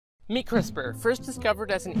Meet CRISPR. First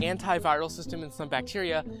discovered as an antiviral system in some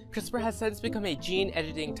bacteria, CRISPR has since become a gene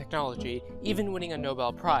editing technology, even winning a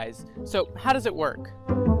Nobel Prize. So how does it work?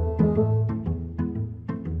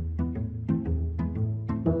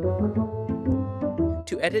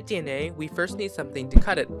 To edit DNA, we first need something to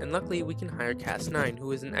cut it, and luckily we can hire Cas9,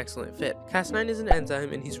 who is an excellent fit. Cas9 is an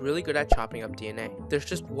enzyme and he's really good at chopping up DNA. There's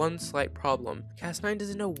just one slight problem. Cas9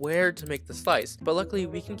 doesn't know where to make the slice, but luckily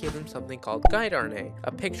we can give him something called guide RNA,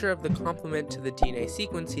 a picture of the complement to the DNA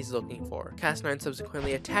sequence he's looking for. Cas9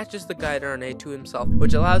 subsequently attaches the guide RNA to himself,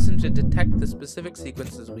 which allows him to detect the specific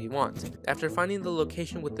sequences we want. After finding the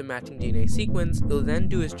location with the matching DNA sequence, he'll then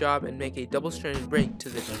do his job and make a double-stranded break to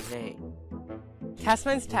the DNA.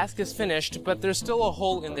 Cas9's task is finished, but there's still a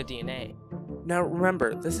hole in the DNA. Now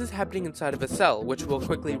remember, this is happening inside of a cell, which will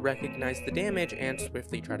quickly recognize the damage and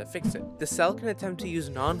swiftly try to fix it. The cell can attempt to use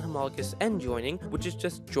non-homologous end joining, which is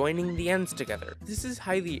just joining the ends together. This is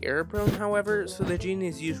highly error-prone, however, so the gene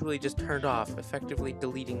is usually just turned off, effectively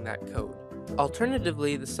deleting that code.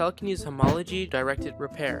 Alternatively, the cell can use homology-directed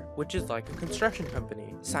repair, which is like a construction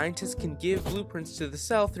company. Scientists can give blueprints to the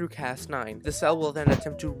cell through Cas9. The cell will then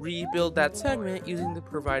attempt to rebuild that segment using the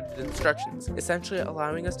provided instructions, essentially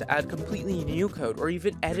allowing us to add completely new code or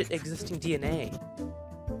even edit existing DNA.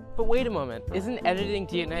 But wait a moment, isn't editing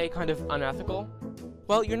DNA kind of unethical?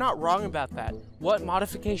 Well, you're not wrong about that. What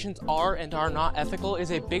modifications are and are not ethical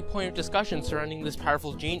is a big point of discussion surrounding this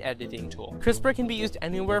powerful gene editing tool. CRISPR can be used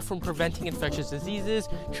anywhere from preventing infectious diseases,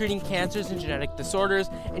 treating cancers and genetic disorders,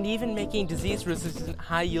 and even making disease-resistant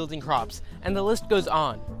high-yielding crops, and the list goes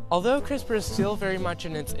on. Although CRISPR is still very much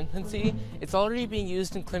in its infancy, it's already being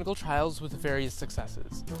used in clinical trials with various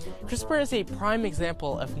successes. CRISPR is a prime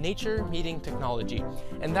example of nature meeting technology,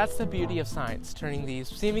 and that's the beauty of science, turning the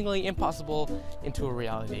seemingly impossible into a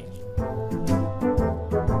reality.